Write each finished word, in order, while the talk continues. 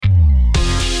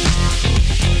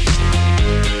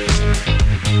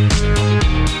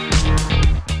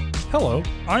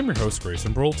Hello, I'm your host,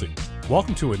 Grayson Brolte.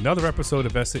 Welcome to another episode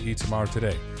of SAE Tomorrow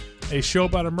Today, a show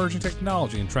about emerging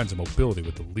technology and trends in mobility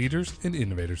with the leaders and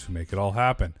innovators who make it all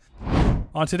happen.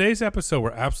 On today's episode,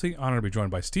 we're absolutely honored to be joined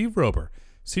by Steve Rober,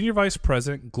 Senior Vice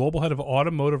President, Global Head of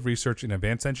Automotive Research and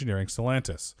Advanced Engineering,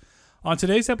 Stellantis. On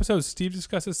today's episode, Steve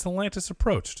discusses Stellantis'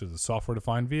 approach to the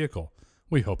software-defined vehicle.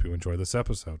 We hope you enjoy this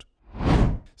episode.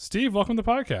 Steve, welcome to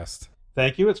the podcast.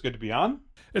 Thank you. It's good to be on.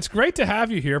 It's great to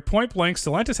have you here. Point blank,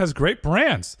 Stellantis has great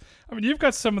brands. I mean, you've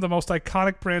got some of the most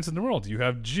iconic brands in the world. You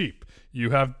have Jeep, you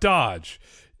have Dodge,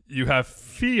 you have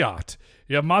Fiat,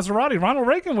 you have Maserati. Ronald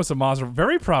Reagan was a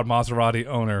very proud Maserati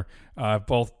owner,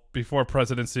 both before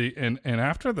presidency and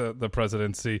after the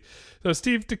presidency. So,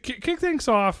 Steve, to kick things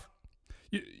off,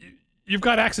 you've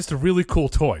got access to really cool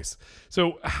toys.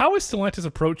 So how is Stellantis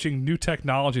approaching new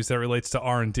technologies that relates to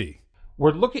R&D?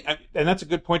 We're looking at, and that's a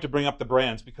good point to bring up the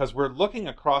brands, because we're looking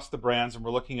across the brands and we're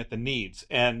looking at the needs.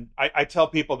 And I tell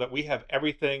people that we have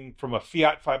everything from a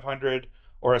Fiat 500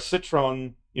 or a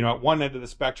Citroen, at one end of the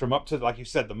spectrum up to, like you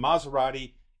said, the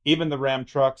Maserati, even the Ram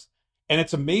trucks. And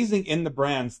it's amazing in the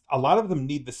brands, a lot of them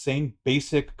need the same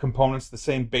basic components, the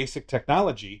same basic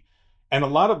technology. And a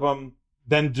lot of them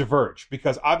then diverge,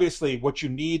 because obviously what you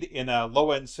need in a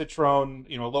low-end Citroen,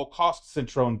 low-cost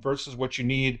Citroen versus what you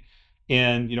need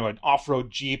in, an off-road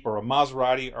Jeep or a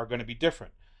Maserati are going to be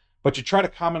different. But you try to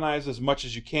commonize as much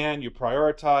as you can, you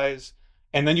prioritize,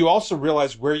 and then you also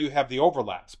realize where you have the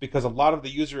overlaps, because a lot of the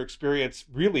user experience,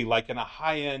 really like in a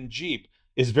high-end Jeep,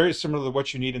 is very similar to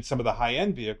what you need in some of the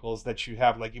high-end vehicles that you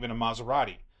have, like even a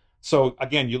Maserati. So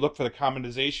again, you look for the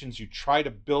commonizations, you try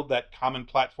to build that common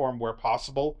platform where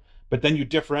possible, but then you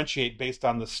differentiate based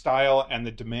on the style and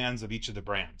the demands of each of the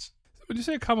brands. When you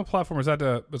say a common platform, is that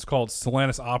what's called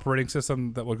Stellantis operating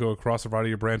system that will go across a variety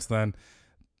of your brands? Then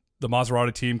the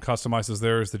Maserati team customizes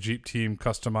theirs, the Jeep team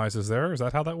customizes theirs. Is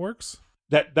that how that works?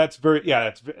 That's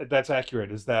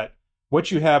accurate. Is that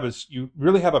what you have is you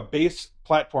really have a base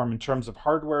platform in terms of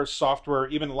hardware, software,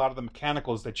 even a lot of the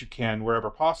mechanicals that you can wherever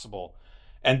possible.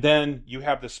 And then you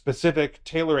have the specific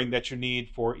tailoring that you need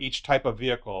for each type of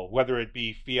vehicle, whether it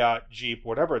be Fiat, Jeep,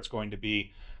 whatever it's going to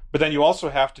be. But then you also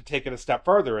have to take it a step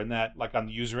further in that, like on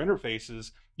the user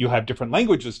interfaces, you have different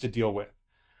languages to deal with.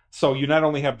 So you not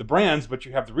only have the brands, but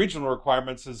you have the regional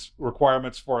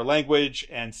requirements for language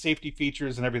and safety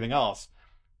features and everything else.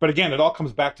 But again, it all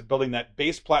comes back to building that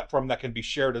base platform that can be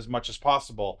shared as much as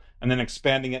possible, and then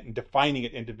expanding it and defining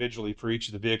it individually for each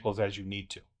of the vehicles as you need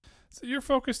to. So you're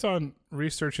focused on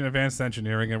research and advanced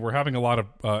engineering, and we're having a lot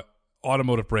of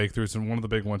automotive breakthroughs, and one of the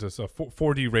big ones is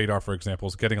 4D radar, for example,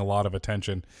 is getting a lot of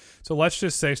attention. So let's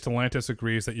just say Stellantis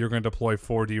agrees that you're going to deploy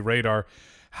 4D radar.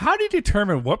 How do you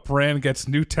determine what brand gets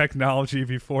new technology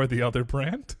before the other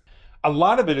brand? A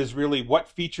lot of it is really what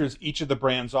features each of the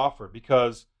brands offer,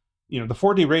 because the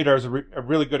 4D radar is a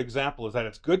really good example, is that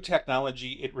it's good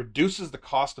technology. It reduces the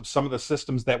cost of some of the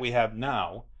systems that we have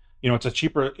now. It's a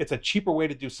cheaper way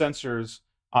to do sensors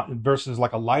versus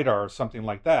like a LiDAR or something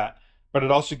like that, but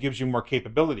it also gives you more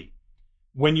capability.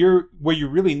 Where you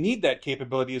really need that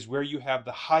capability is where you have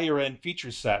the higher end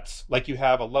feature sets, like you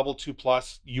have a level 2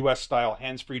 plus US style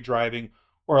hands-free driving,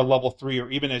 or a level 3, or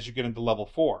even as you get into level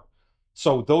 4.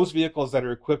 So those vehicles that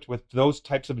are equipped with those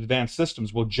types of advanced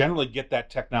systems will generally get that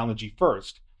technology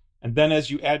first. And then as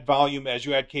you add volume, as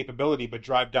you add capability, but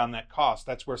drive down that cost,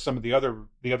 that's where some of the other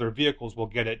vehicles will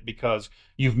get it, because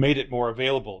you've made it more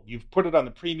available. You've put it on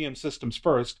the premium systems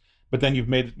first, but then you've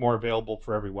made it more available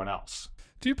for everyone else.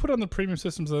 Do you put on the premium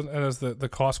systems, and as the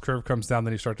cost curve comes down,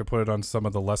 then you start to put it on some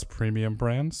of the less premium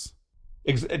brands?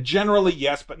 Generally,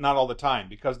 yes, but not all the time,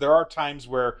 because there are times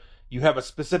where you have a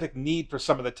specific need for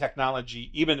some of the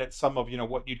technology, even at some of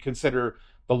what you'd consider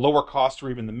the lower cost or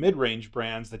even the mid-range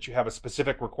brands, that you have a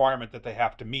specific requirement that they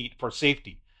have to meet for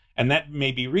safety. And that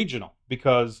may be regional,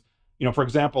 because, for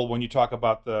example, when you talk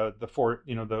about the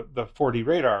 4D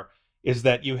radar, is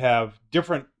that you have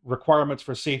different requirements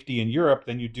for safety in Europe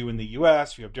than you do in the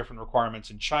US. You have different requirements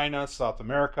in China, South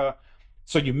America.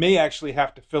 So you may actually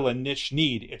have to fill a niche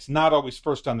need. It's not always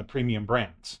first on the premium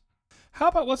brands. How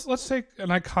about let's take an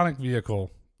iconic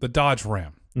vehicle, the Dodge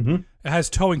Ram. Mm-hmm. It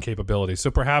has towing capability. So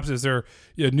perhaps is there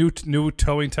new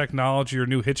towing technology or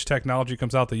new hitch technology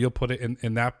comes out that you'll put it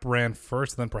in that brand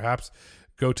first, and then perhaps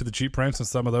go to the Jeep brand, since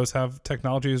some of those have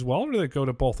technology as well, or do they go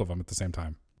to both of them at the same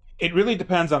time? It really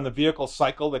depends on the vehicle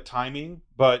cycle, the timing,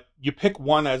 but you pick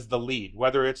one as the lead,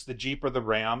 whether it's the Jeep or the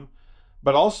Ram.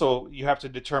 But also you have to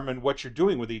determine what you're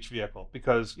doing with each vehicle,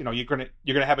 because you're going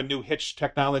to have a new hitch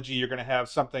technology. You're going to have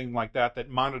something like that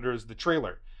monitors the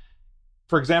trailer.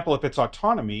 For example, if it's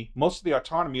autonomy, most of the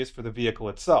autonomy is for the vehicle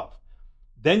itself.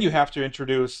 Then you have to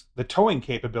introduce the towing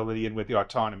capability in with the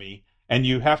autonomy. And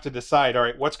you have to decide, all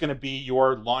right, what's going to be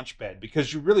your launch bed?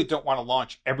 Because you really don't want to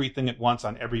launch everything at once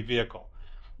on every vehicle.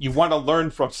 You want to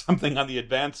learn from something on the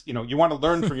advanced, you want to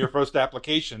learn from your first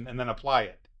application and then apply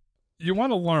it. You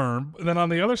want to learn, and then on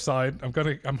the other side,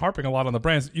 I'm harping a lot on the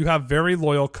brands. You have very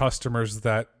loyal customers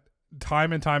that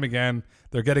time and time again,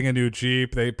 they're getting a new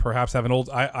Jeep. They perhaps have an old,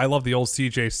 I love the old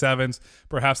CJ7s.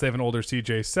 Perhaps they have an older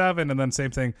CJ7, and then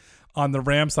same thing on the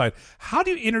Ram side. How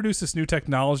do you introduce this new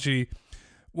technology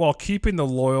while keeping the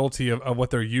loyalty of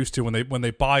what they're used to when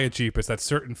they buy a Jeep? It's that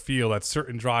certain feel, that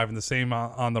certain drive, and the same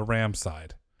on the Ram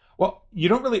side. Well, you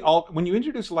don't really when you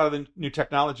introduce a lot of the new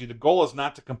technology, the goal is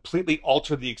not to completely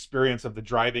alter the experience of the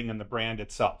driving and the brand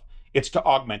itself. It's to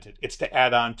augment it. It's to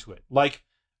add on to it. Like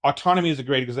autonomy is a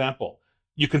great example.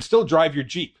 You can still drive your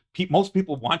Jeep. Most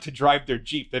people want to drive their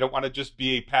Jeep. They don't want to just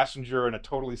be a passenger in a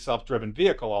totally self-driven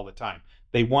vehicle all the time.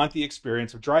 They want the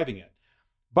experience of driving it.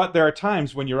 But there are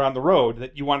times when you're on the road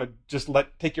that you want to just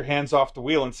take your hands off the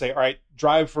wheel and say, all right,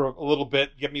 drive for a little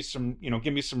bit, give me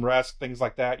some rest, things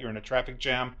like that. You're in a traffic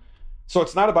jam. So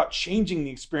it's not about changing the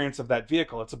experience of that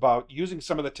vehicle. It's about using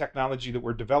some of the technology that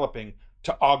we're developing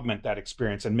to augment that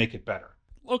experience and make it better.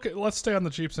 Okay, let's stay on the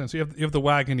Jeep sense. You have the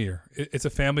Wagoneer. It's a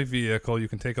family vehicle. You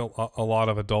can take a lot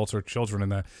of adults or children in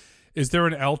that. Is there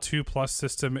an L2 Plus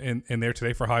system in there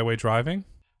today for highway driving?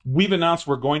 We've announced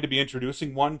we're going to be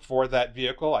introducing one for that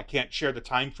vehicle. I can't share the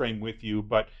time frame with you,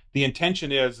 but the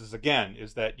intention is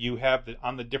that you have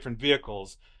on the different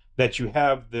vehicles that you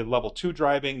have the level 2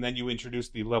 driving, then you introduce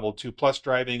the level 2 plus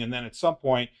driving, and then at some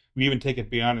point we even take it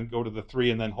beyond and go to the 3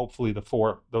 and then hopefully the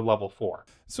level 4.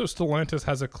 So Stellantis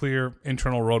has a clear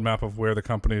internal roadmap of where the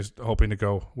company is hoping to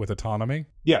go with autonomy?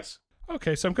 Yes.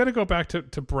 Okay, so I'm going to go back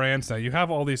to brands now. You have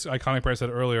all these iconic brands I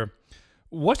said earlier.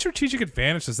 What strategic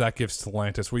advantage does that give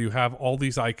Stellantis where you have all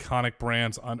these iconic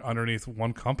brands underneath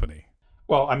one company?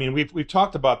 Well, I mean, we've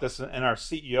talked about this, and our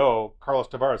CEO, Carlos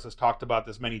Tavares, has talked about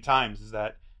this many times, is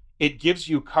that it gives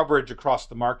you coverage across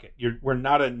the market. We're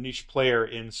not a niche player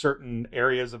in certain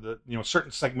areas of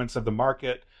certain segments of the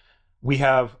market. We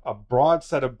have a broad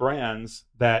set of brands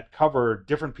that cover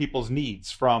different people's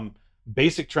needs, from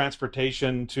basic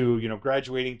transportation to,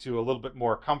 graduating to a little bit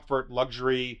more comfort,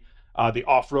 luxury, the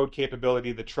off-road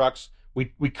capability, the trucks.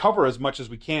 We cover as much as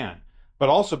we can, but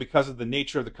also because of the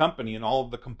nature of the company and all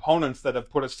of the components that have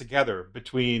put us together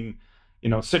between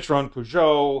Citroën,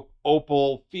 Peugeot,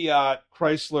 Opel, Fiat,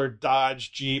 Chrysler,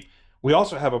 Dodge, Jeep. We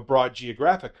also have a broad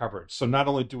geographic coverage. So not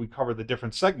only do we cover the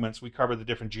different segments, we cover the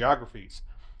different geographies.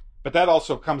 But that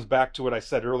also comes back to what I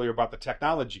said earlier about the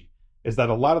technology, is that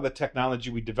a lot of the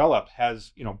technology we develop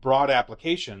has, broad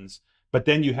applications, but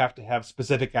then you have to have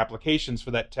specific applications for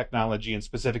that technology and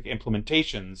specific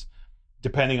implementations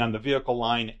depending on the vehicle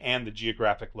line and the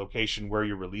geographic location where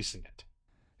you're releasing it.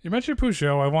 You mentioned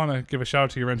Peugeot. I want to give a shout out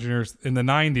to your engineers. In the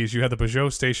 90s, you had the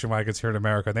Peugeot station wagons here in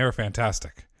America, and they were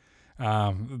fantastic.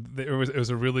 It was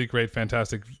a really great,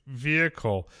 fantastic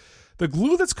vehicle. The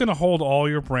glue that's going to hold all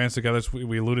your brands together, as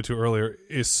we alluded to earlier,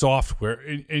 is software.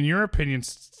 In your opinion,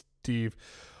 Steve,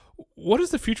 what does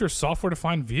the future of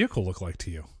software-defined vehicle look like to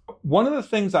you? One of the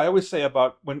things I always say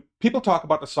about when people talk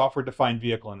about the software-defined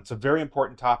vehicle, and it's a very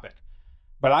important topic,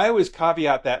 but I always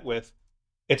caveat that with,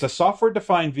 it's a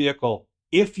software-defined vehicle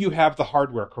if you have the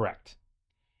hardware correct.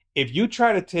 If you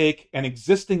try to take an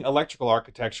existing electrical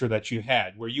architecture that you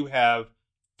had, where you have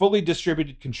fully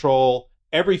distributed control,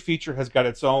 every feature has got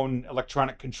its own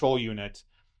electronic control unit,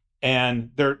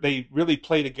 and they really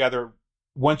play together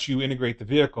once you integrate the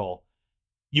vehicle,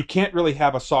 you can't really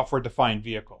have a software-defined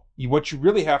vehicle. What you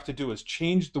really have to do is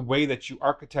change the way that you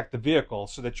architect the vehicle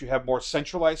so that you have more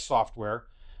centralized software.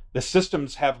 The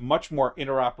systems have much more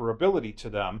interoperability to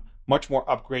them, much more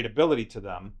upgradability to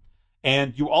them,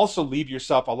 and you also leave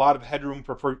yourself a lot of headroom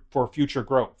for future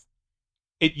growth.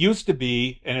 It used to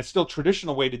be, and it's still a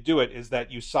traditional way to do it, is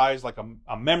that you size like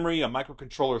a memory, a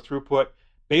microcontroller throughput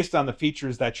based on the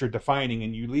features that you're defining,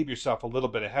 and you leave yourself a little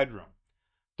bit of headroom.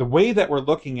 The way that we're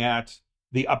looking at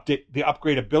the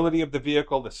upgradability of the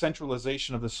vehicle, the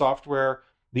centralization of the software,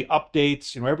 the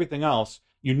updates, everything else,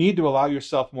 you need to allow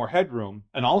yourself more headroom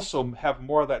and also have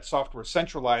more of that software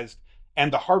centralized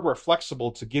and the hardware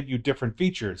flexible to give you different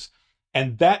features.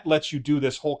 And that lets you do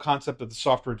this whole concept of the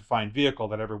software-defined vehicle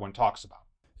that everyone talks about.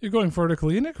 You're going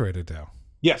vertically integrated now.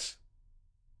 Yes.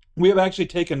 We have actually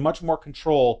taken much more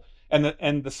control, and the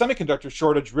semiconductor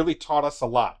shortage really taught us a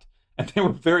lot. And they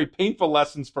were very painful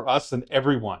lessons for us and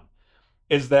everyone,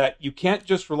 is that you can't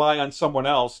just rely on someone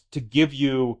else to give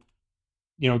you,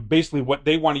 basically what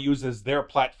they want to use as their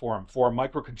platform for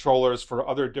microcontrollers, for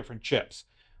other different chips.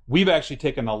 we've actually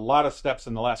taken a lot of steps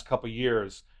in the last couple of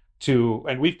years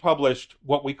and we've published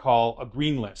what we call a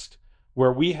green list,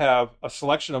 where we have a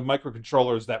selection of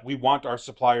microcontrollers that we want our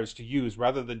suppliers to use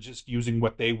rather than just using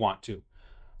what they want to,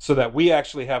 so that we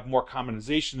actually have more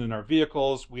commonization in our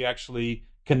vehicles. We actually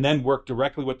can then work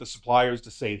directly with the suppliers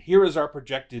to say, here is our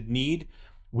projected need.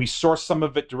 We source some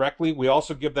of it directly. We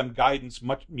also give them guidance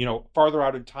much, farther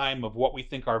out in time of what we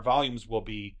think our volumes will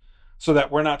be, so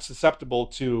that we're not susceptible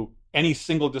to any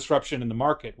single disruption in the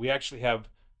market. We actually have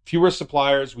fewer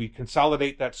suppliers. We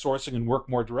consolidate that sourcing and work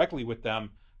more directly with them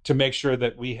to make sure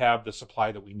that we have the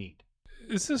supply that we need.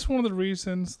 Is this one of the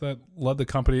reasons that led the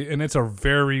company? And it's a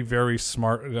very, very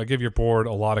smart, I give your board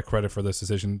a lot of credit for this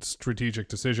decision, strategic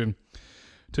decision,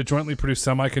 to jointly produce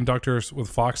semiconductors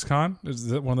with Foxconn. Is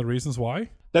that one of the reasons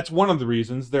why? That's one of the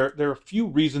reasons. There are a few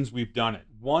reasons we've done it.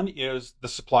 One is the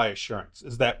supply assurance,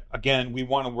 is that, again, we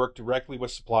want to work directly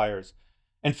with suppliers.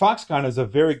 And Foxconn is a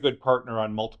very good partner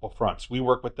on multiple fronts. We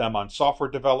work with them on software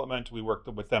development. We work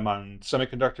with them on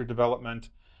semiconductor development.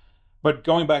 But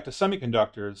going back to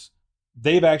semiconductors,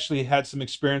 they've actually had some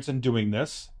experience in doing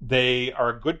this. They are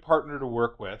a good partner to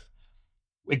work with.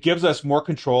 It gives us more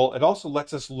control. It also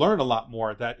lets us learn a lot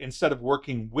more, that instead of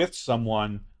working with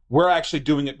someone, we're actually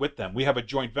doing it with them. We have a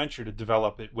joint venture to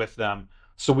develop it with them.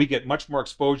 So we get much more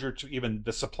exposure to even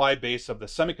the supply base of the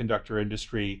semiconductor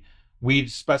industry. We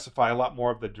specify a lot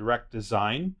more of the direct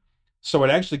design. So it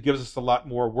actually gives us a lot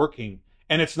more working.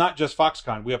 And it's not just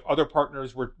Foxconn. We have other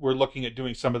partners. We're looking at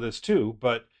doing some of this too,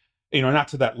 but not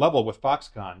to that level with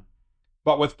Foxconn.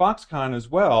 But with Foxconn as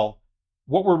well,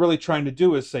 what we're really trying to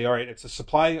do is say, all right, it's a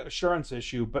supply assurance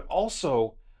issue, but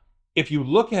also if you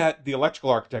look at the electrical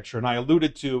architecture, and I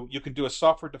alluded to, you can do a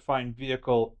software-defined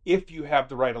vehicle if you have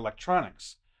the right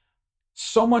electronics.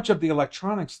 So much of the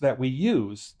electronics that we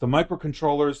use, the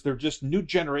microcontrollers, they're just new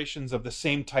generations of the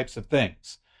same types of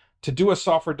things. To do a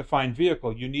software-defined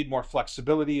vehicle, you need more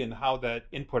flexibility in how that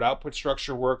input-output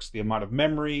structure works, the amount of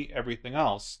memory, everything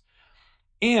else.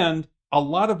 And a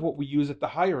lot of what we use at the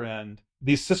higher end,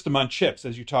 these system on chips,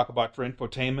 as you talk about for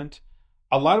infotainment,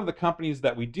 a lot of the companies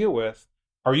that we deal with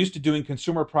are used to doing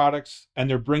consumer products, and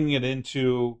they're bringing it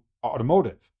into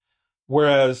automotive.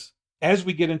 Whereas as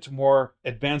we get into more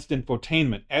advanced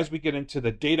infotainment, as we get into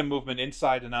the data movement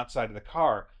inside and outside of the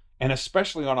car, and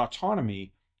especially on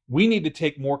autonomy, we need to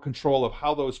take more control of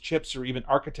how those chips are even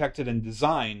architected and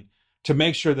designed to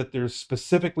make sure that they're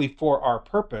specifically for our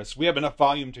purpose. We have enough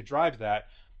volume to drive that,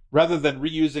 rather than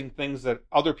reusing things that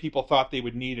other people thought they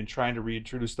would need and trying to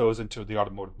reintroduce those into the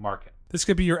automotive market. This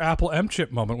could be your Apple M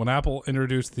chip moment. When Apple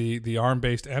introduced the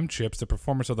ARM-based M chips, the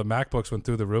performance of the MacBooks went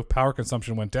through the roof, power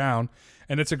consumption went down,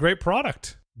 and it's a great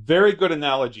product. Very good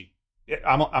analogy.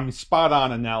 I'm spot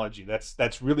on analogy.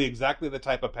 That's really exactly the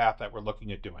type of path that we're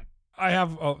looking at doing. I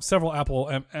have several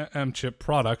Apple M chip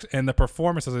products, and the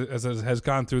performance has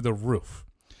gone through the roof.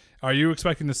 Are you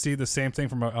expecting to see the same thing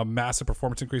from a massive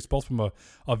performance increase, both from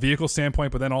a vehicle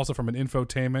standpoint, but then also from an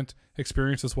infotainment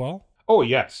experience as well? Oh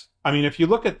yes. I mean, if you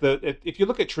look at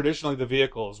traditionally the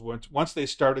vehicles, once they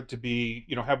started to be,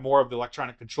 have more of the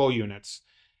electronic control units,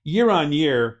 year on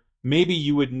year, maybe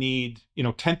you would need,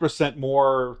 10%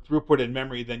 more throughput in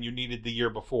memory than you needed the year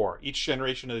before. Each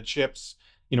generation of the chips,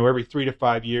 every 3 to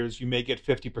 5 years, you may get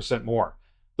 50% more.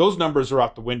 Those numbers are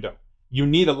out the window. You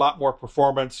need a lot more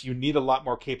performance. You need a lot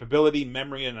more capability,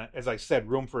 memory, and, as I said,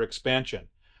 room for expansion.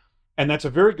 And that's a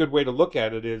very good way to look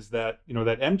at it, is that,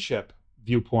 that M chip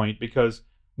viewpoint, because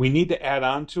we need to add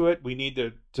on to it. We need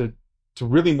to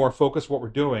really more focus what we're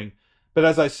doing. But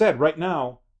as I said, right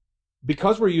now,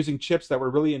 because we're using chips that were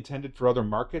really intended for other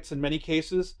markets in many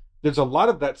cases, there's a lot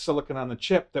of that silicon on the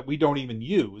chip that we don't even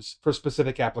use for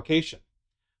specific application.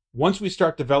 Once we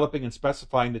start developing and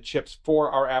specifying the chips for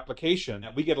our application,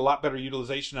 we get a lot better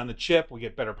utilization on the chip. We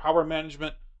get better power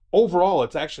management. Overall,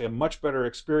 it's actually a much better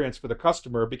experience for the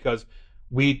customer, because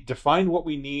we define what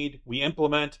we need, we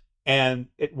implement, and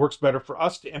it works better for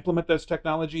us to implement those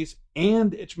technologies,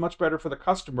 and it's much better for the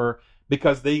customer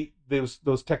because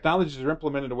those technologies are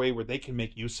implemented in a way where they can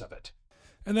make use of it.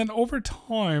 And then over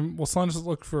time, will Stellantis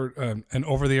look for an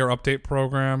over-the-air update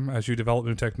program as you develop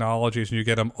new technologies and you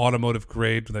get them automotive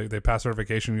grade? They pass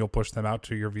certification, you'll push them out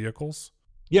to your vehicles?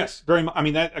 Yes, very much. I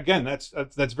mean,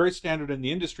 that's very standard in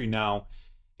the industry now,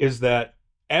 is that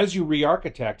as you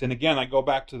re-architect, and again, I go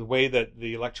back to the way that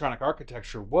the electronic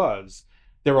architecture was,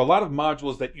 there were a lot of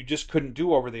modules that you just couldn't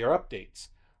do over-the-air updates.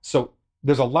 So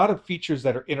there's a lot of features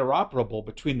that are interoperable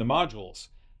between the modules.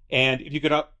 And if you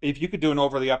could do an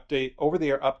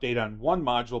over-the-air update on one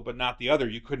module but not the other,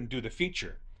 you couldn't do the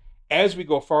feature. As we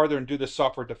go farther and do the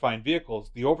software-defined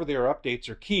vehicles, the over-the-air updates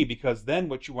are key, because then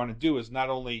what you want to do is not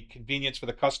only convenience for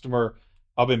the customer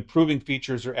of improving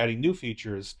features or adding new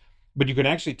features, but you can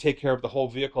actually take care of the whole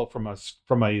vehicle from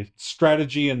a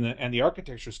strategy and the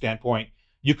architecture standpoint.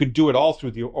 You can do it all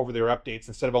through the over-the-air updates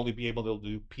instead of only being able to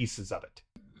do pieces of it.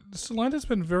 Stellantis has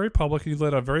been very public. You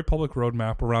led a very public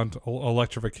roadmap around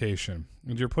electrification,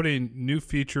 and you're putting new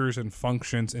features and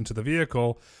functions into the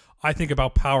vehicle. I think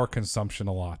about power consumption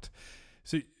a lot.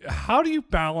 So how do you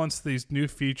balance these new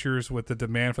features with the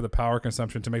demand for the power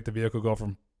consumption to make the vehicle go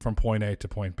from point A to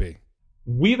point B?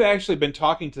 We've actually been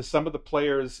talking to some of the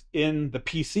players in the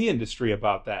PC industry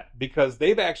about that, because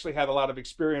they've actually had a lot of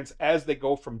experience as they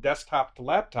go from desktop to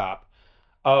laptop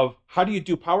of how do you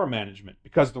do power management?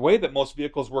 Because the way that most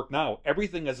vehicles work now,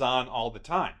 everything is on all the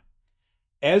time.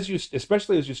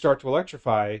 Especially as you start to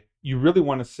electrify, you really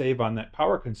want to save on that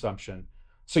power consumption.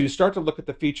 So you start to look at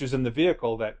the features in the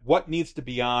vehicle, that what needs to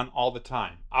be on all the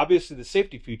time. Obviously, the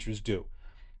safety features do,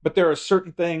 but there are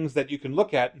certain things that you can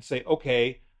look at and say,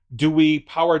 okay, do we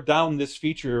power down this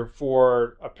feature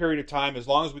for a period of time, as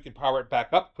long as we can power it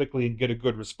back up quickly and get a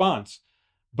good response?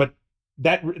 But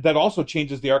that also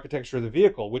changes the architecture of the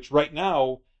vehicle, which right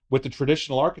now, with the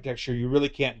traditional architecture, you really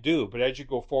can't do. But as you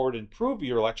go forward and improve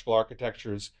your electrical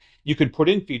architectures, you can put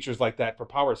in features like that for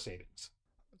power savings.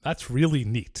 That's really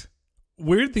neat.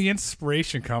 Where did the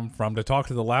inspiration come from to talk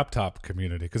to the laptop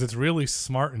community? Because it's really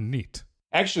smart and neat.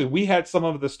 Actually, we had some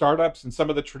of the startups and some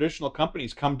of the traditional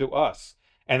companies come to us.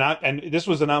 And this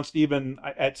was announced even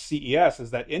at CES,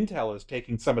 is that Intel is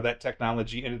taking some of that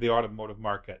technology into the automotive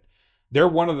market. They're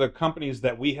one of the companies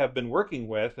that we have been working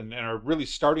with and are really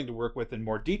starting to work with in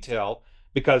more detail,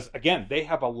 because, again, they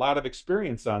have a lot of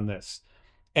experience on this.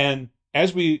 And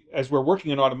as we're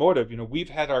working in automotive, we've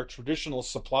had our traditional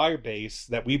supplier base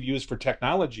that we've used for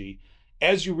technology.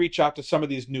 As you reach out to some of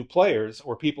these new players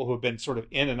or people who have been sort of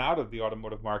in and out of the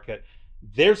automotive market,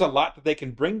 there's a lot that they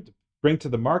can bring to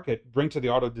the market, bring to the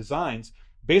auto designs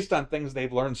based on things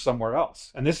they've learned somewhere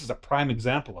else. And this is a prime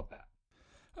example of that.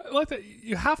 I like that.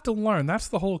 You have to learn. That's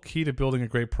the whole key to building a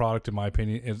great product, in my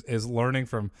opinion, is learning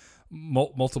from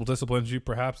multiple disciplines. You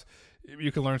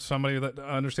can learn somebody that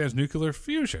understands nuclear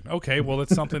fusion. Okay, well,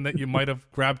 it's something that you might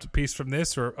have grabbed a piece from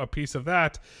this or a piece of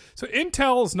that. So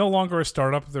Intel is no longer a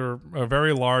startup. They're a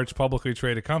very large publicly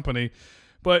traded company.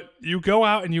 But you go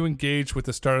out and you engage with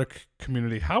the startup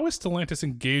community. How is Stellantis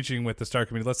engaging with the startup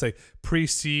community? Let's say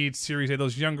pre-seed, Series A,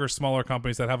 those younger, smaller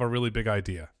companies that have a really big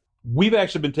idea. We've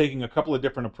actually been taking a couple of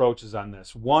different approaches on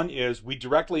this. One is we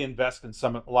directly invest in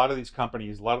a lot of these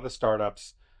companies, a lot of the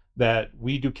startups, that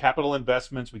we do capital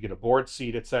investments, we get a board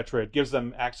seat, et cetera. It gives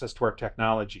them access to our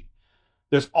technology.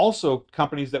 There's also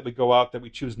companies that we go out that we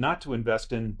choose not to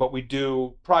invest in, but we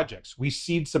do projects. We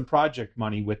seed some project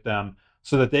money with them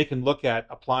so that they can look at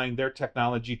applying their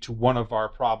technology to one of our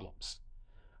problems.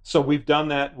 So we've done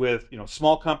that with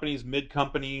small companies, mid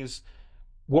companies.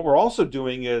 What we're also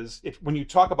doing is, when you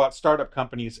talk about startup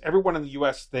companies, everyone in the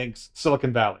US thinks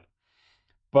Silicon Valley.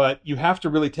 But you have to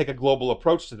really take a global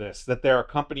approach to this, that there are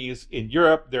companies in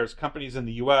Europe, there's companies in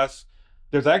the US.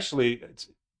 There's actually,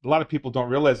 a lot of people don't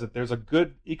realize that there's a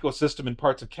good ecosystem in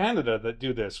parts of Canada that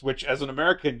do this, which as an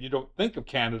American, you don't think of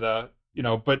Canada,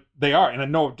 but they are. And I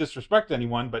no disrespect to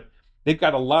anyone, but they've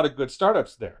got a lot of good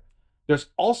startups there. There's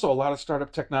also a lot of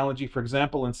startup technology, for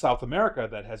example, in South America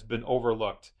that has been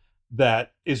overlooked.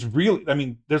 That is really,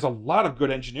 there's a lot of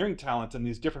good engineering talent in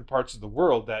these different parts of the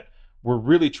world that we're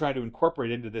really trying to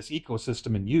incorporate into this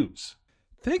ecosystem and use.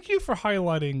 Thank you for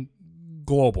highlighting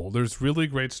global. There's really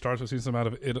great startups. I've seen some out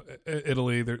of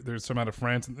Italy. There's some out of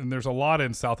France, and there's a lot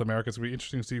in South America. It's going to be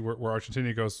interesting to see where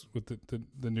Argentina goes with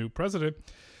the new president.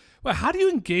 Well, how do you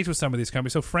engage with some of these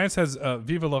companies? So France has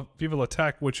Viva la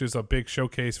Tech, which is a big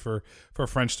showcase for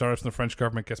French startups, and the French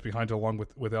government gets behind it along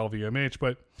with LVMH.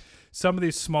 But some of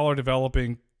these smaller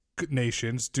developing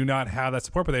nations do not have that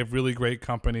support, but they have really great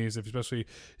companies. Especially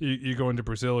you go into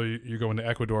Brazil, or you go into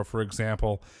Ecuador, for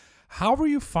example. How are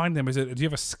you finding them? Do you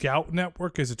have a scout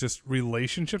network? Is it just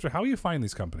relationships, or how are you finding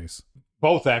these companies?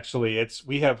 Both, actually.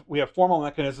 We have formal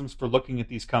mechanisms for looking at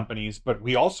these companies, but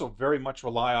we also very much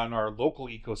rely on our local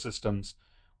ecosystems.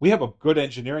 We have a good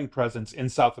engineering presence in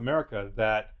South America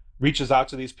that reaches out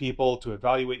to these people to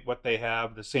evaluate what they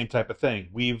have, the same type of thing.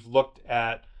 We've looked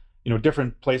at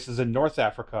different places in North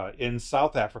Africa, in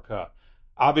South Africa.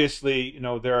 Obviously,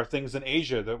 there are things in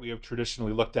Asia that we have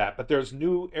traditionally looked at, but there's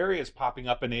new areas popping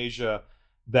up in Asia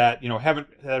that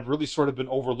have really sort of been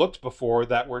overlooked before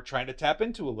that we're trying to tap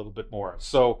into a little bit more.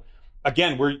 So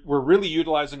again, we're really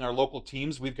utilizing our local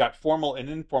teams. We've got formal and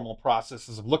informal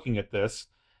processes of looking at this.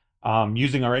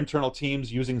 using our internal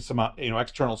teams, using some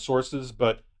external sources.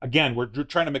 But again, we're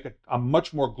trying to make a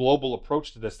much more global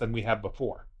approach to this than we have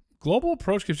before. Global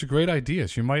approach gives you great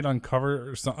ideas. You might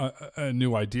uncover a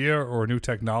new idea or a new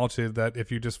technology that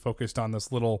if you just focused on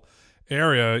this little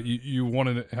area, you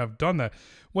wouldn't have done that.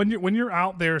 When you're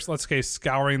out there, so let's say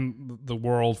scouring the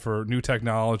world for new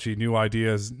technology, new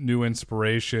ideas, new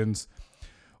inspirations,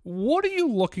 what are you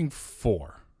looking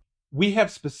for? We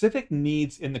have specific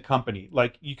needs in the company.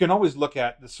 Like you can always look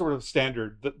at the sort of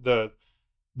standard,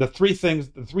 the three things,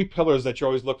 the three pillars that you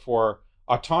always look for: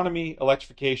 autonomy,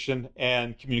 electrification,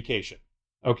 and communication.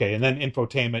 Okay, and then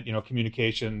infotainment,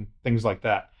 communication, things like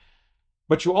that.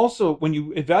 But you also, when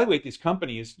you evaluate these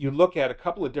companies, you look at a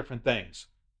couple of different things.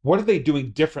 What are they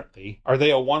doing differently? Are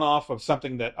they a one-off of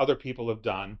something that other people have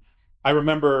done? I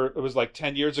remember it was like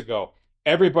 10 years ago.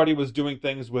 Everybody was doing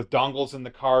things with dongles in the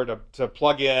car to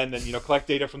plug in and collect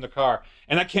data from the car.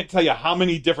 And I can't tell you how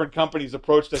many different companies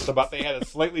approached us about they had a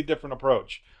slightly different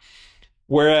approach.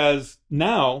 Whereas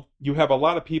now you have a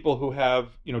lot of people who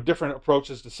have different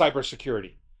approaches to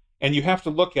cybersecurity. And you have to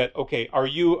look at, okay, are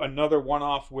you another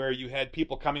one-off where you had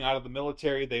people coming out of the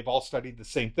military, they've all studied the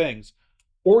same things?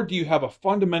 Or do you have a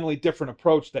fundamentally different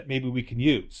approach that maybe we can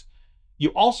use? You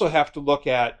also have to look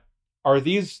at, are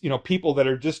these people that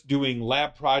are just doing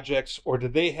lab projects, or do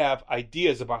they have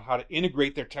ideas about how to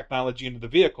integrate their technology into the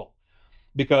vehicle?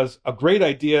 Because a great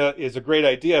idea is a great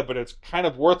idea, but it's kind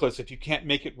of worthless if you can't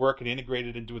make it work and integrate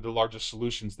it into the largest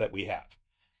solutions that we have.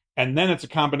 And then it's a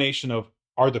combination of,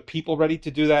 are the people ready to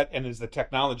do that? And is the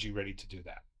technology ready to do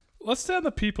that? Let's stay on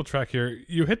the people track here.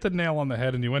 You hit the nail on the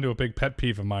head and you went to a big pet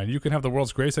peeve of mine. You can have the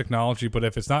world's greatest technology, but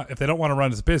if they don't want to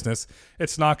run this business,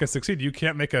 it's not going to succeed. You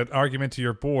can't make an argument to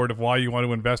your board of why you want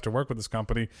to invest or work with this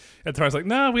company. And the like,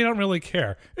 no, we don't really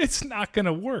care. It's not going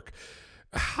to work.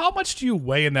 How much do you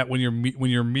weigh in that when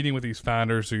you're meeting with these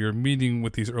founders or you're meeting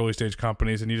with these early stage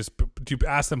companies, and do you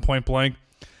ask them point blank,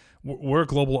 we're a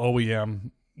global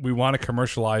OEM, we want to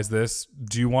commercialize this.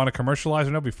 Do you want to commercialize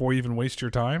or no before you even waste your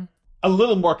time? A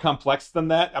little more complex than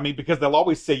that. I mean, because they'll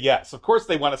always say yes. Of course,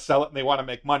 they want to sell it and they want to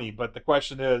make money. But the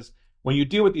question is, when you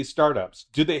deal with these startups,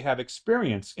 do they have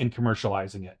experience in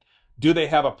commercializing it? Do they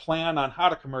have a plan on how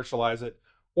to commercialize it?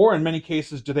 Or in many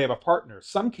cases, do they have a partner?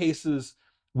 Some cases,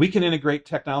 we can integrate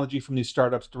technology from these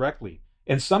startups directly.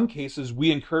 In some cases,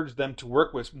 we encourage them to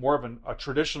work with more of a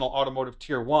traditional automotive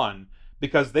tier one,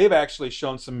 because they've actually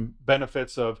shown some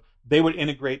benefits of they would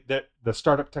integrate the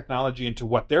startup technology into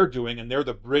what they're doing, and they're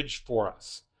the bridge for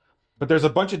us. But there's a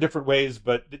bunch of different ways,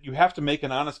 but you have to make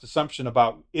an honest assumption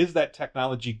about, is that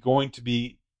technology going to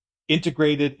be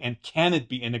integrated, and can it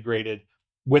be integrated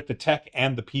with the tech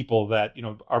and the people that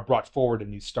are brought forward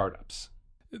in these startups?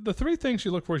 The three things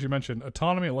you look for, as you mentioned: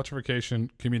 autonomy,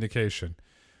 electrification, communication.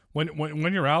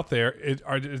 When you're out there,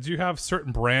 do you have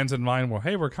certain brands in mind? Well,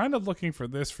 hey, we're kind of looking for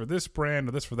this brand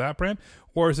or this for that brand,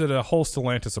 or is it a whole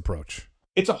Stellantis approach?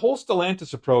 It's a whole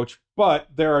Stellantis approach, but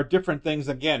there are different things.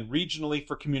 Again, regionally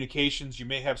for communications, you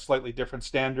may have slightly different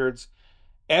standards.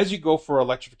 As you go for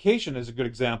electrification, is a good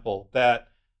example that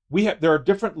there are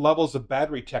different levels of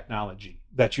battery technology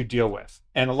that you deal with,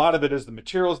 and a lot of it is the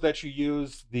materials that you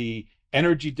use, the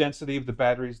energy density of the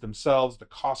batteries themselves, the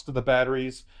cost of the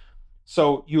batteries.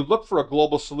 So you look for a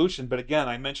global solution, but again,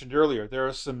 I mentioned earlier, there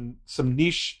are some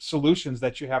niche solutions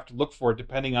that you have to look for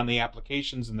depending on the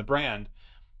applications and the brand.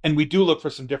 And we do look for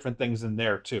some different things in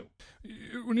there too.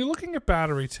 When you're looking at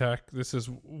battery tech, this is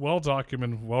well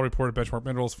documented, well reported. Benchmark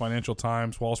Minerals, Financial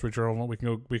Times, Wall Street Journal. We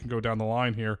can go down the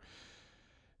line here.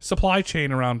 Supply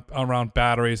chain around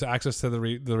batteries, access to the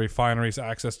refineries,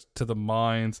 access to the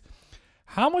mines.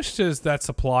 How much does that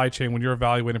supply chain, when you're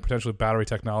evaluating potentially battery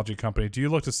technology company, do you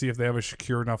look to see if they have a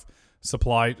secure enough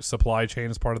supply chain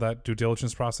as part of that due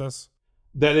diligence process?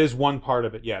 That is one part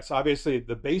of it, yes. Obviously,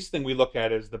 the base thing we look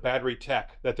at is the battery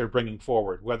tech that they're bringing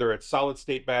forward, whether it's solid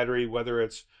state battery, whether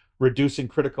it's reducing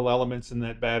critical elements in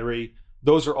that battery.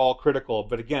 Those are all critical.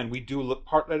 But again, we do look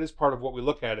that is part of what we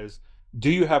look at is, do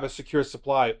you have a secure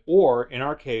supply? Or in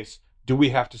our case, do we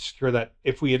have to secure that?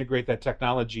 If we integrate that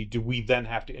technology, do we then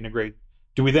have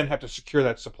to secure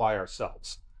that supply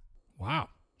ourselves? Wow.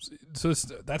 So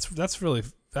that's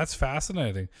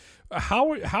fascinating.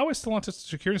 How is Stellantis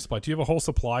securing supply? Do you have a whole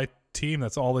supply team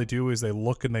that's all they do is they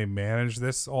look and they manage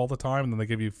this all the time, and then they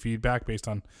give you feedback based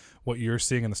on what you're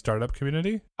seeing in the startup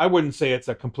community? I wouldn't say it's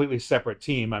a completely separate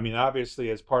team. I mean, obviously,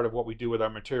 as part of what we do with our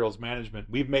materials management,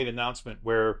 we've made an announcement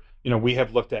where we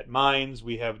have looked at mines,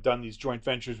 we have done these joint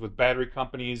ventures with battery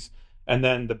companies, and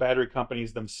then the battery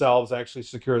companies themselves actually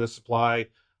secure the supply.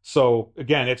 So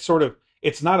again, it's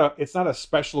not a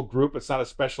special group, it's not a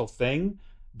special thing.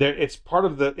 it's part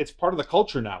of the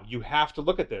culture now. You have to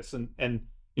look at this, and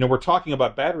we're talking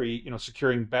about battery,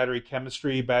 securing battery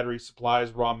chemistry, battery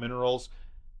supplies, raw minerals.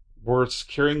 We're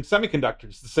securing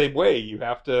semiconductors the same way.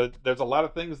 There's a lot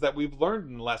of things that we've learned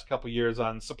in the last couple of years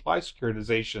on supply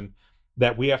securitization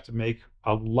that we have to pay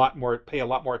a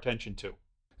lot more attention to.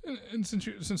 And since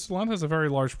Stellantis has a very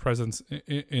large presence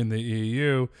in the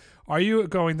EU, are you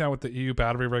going down with the EU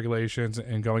battery regulations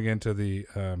and going into the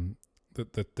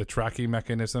tracking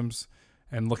mechanisms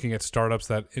and looking at startups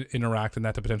that interact in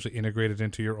that to potentially integrate it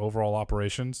into your overall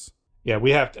operations? Yeah,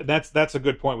 we have to. That's a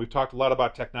good point. We've talked a lot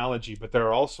about technology, but there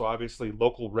are also obviously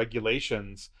local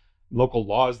regulations, local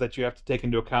laws that you have to take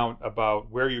into account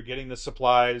about where you're getting the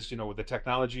supplies, with the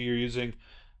technology you're using.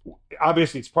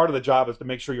 Obviously, it's part of the job is to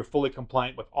make sure you're fully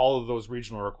compliant with all of those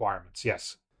regional requirements.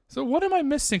 Yes. So what am I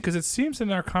missing? Because it seems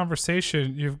in our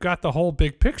conversation, you've got the whole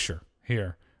big picture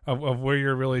here of where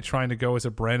you're really trying to go as a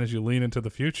brand as you lean into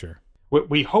the future.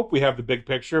 We hope we have the big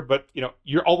picture, but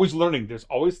you're always learning. There's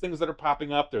always things that are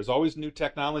popping up. There's always new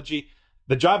technology.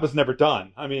 The job is never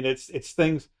done. I mean, it's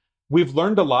things we've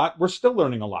learned a lot. We're still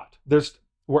learning a lot.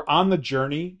 We're on the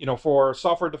journey, for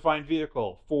software-defined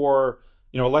vehicle, for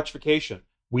electrification.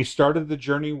 We started the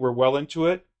journey. We're well into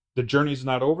it. The journey's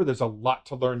not over. There's a lot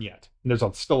to learn yet, and there's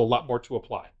still a lot more to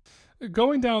apply.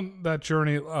 Going down that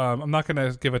journey, I'm not going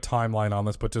to give a timeline on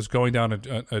this, but just going down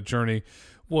a journey,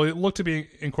 will it look to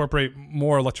incorporate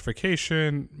more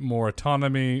electrification, more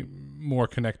autonomy, more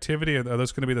connectivity? Are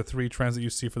those going to be the three trends that you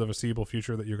see for the foreseeable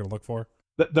future that you're going to look for?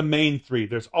 The main three.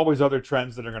 There's always other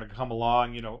trends that are going to come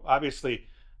along. Obviously,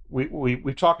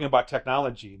 we're talking about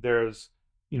technology. There's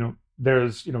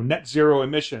net zero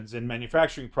emissions in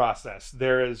manufacturing process.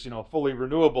 There is fully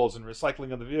renewables and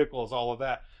recycling of the vehicles, all of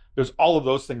that. There's all of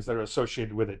those things that are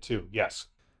associated with it too. Yes.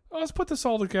 Well, let's put this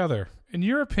all together. In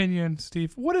your opinion,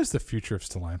 Steve, what is the future of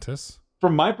Stellantis?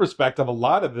 From my perspective, a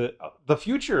lot of the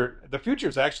future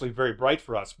is actually very bright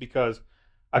for us because,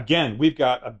 again, we've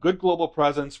got a good global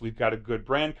presence. We've got a good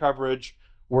brand coverage.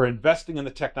 We're investing in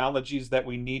the technologies that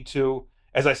we need to.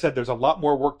 As I said, there's a lot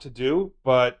more work to do,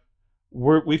 but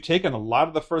we've taken a lot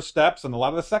of the first steps and a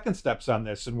lot of the second steps on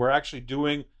this, and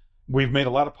we've made a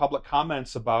lot of public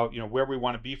comments about where we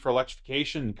want to be for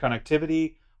electrification,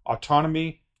 connectivity,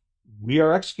 autonomy. We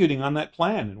are executing on that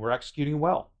plan, and we're executing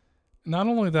well. Not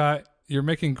only that, you're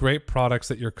making great products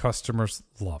that your customers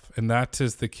love, and that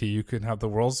is the key. You can have the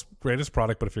world's greatest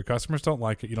product, but if your customers don't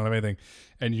like it, you don't have anything.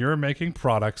 And you're making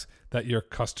products that your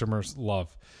customers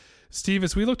love. Steve,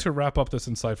 as we look to wrap up this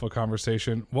insightful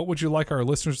conversation, what would you like our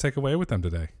listeners to take away with them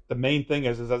today? The main thing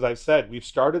is as I've said, we've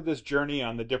started this journey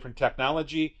on the different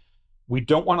technology. We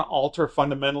don't want to alter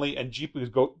fundamentally, and Jeep,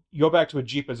 go back to a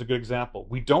Jeep as a good example.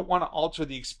 We don't want to alter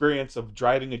the experience of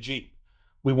driving a Jeep.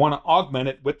 We want to augment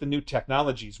it with the new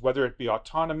technologies, whether it be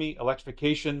autonomy,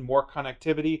 electrification, more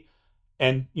connectivity.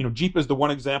 And Jeep is the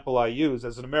one example I use.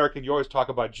 As an American, you always talk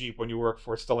about Jeep when you work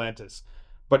for Stellantis.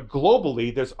 But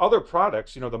globally, there's other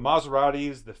products, the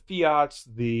Maseratis, the Fiats,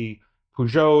 the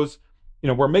Peugeots.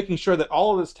 We're making sure that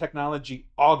all of this technology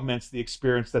augments the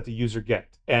experience that the user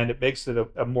gets. And it makes it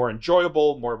a more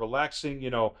enjoyable, more relaxing,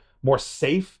 more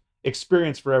safe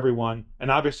experience for everyone. And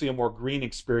obviously a more green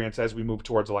experience as we move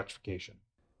towards electrification.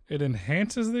 It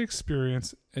enhances the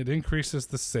experience, it increases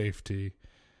the safety,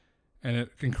 and it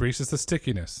increases the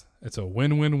stickiness. It's a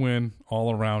win-win-win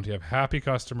all around. You have happy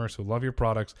customers who love your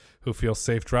products, who feel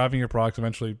safe driving your products,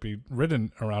 eventually be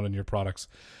ridden around in your products.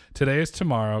 Today is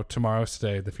tomorrow. Tomorrow is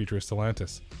today. The future is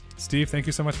Stellantis. Steve, thank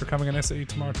you so much for coming on SAE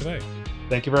Tomorrow Today.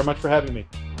 Thank you very much for having me.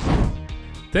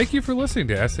 Thank you for listening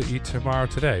to SAE Tomorrow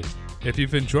Today. If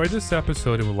you've enjoyed this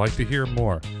episode and would like to hear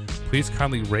more, please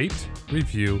kindly rate,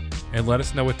 review, and let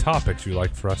us know what topics you'd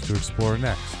like for us to explore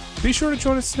next. Be sure to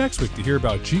join us next week to hear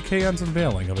about GKN's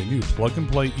unveiling of a new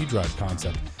plug-and-play eDrive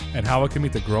concept and how it can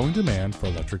meet the growing demand for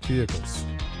electric vehicles.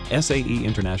 SAE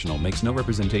International makes no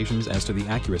representations as to the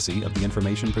accuracy of the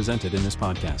information presented in this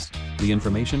podcast. The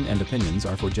information and opinions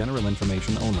are for general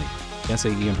information only.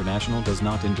 SAE International does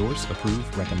not endorse,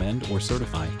 approve, recommend, or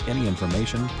certify any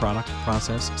information, product,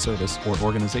 process, service, or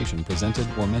organization presented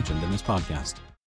or mentioned in this podcast.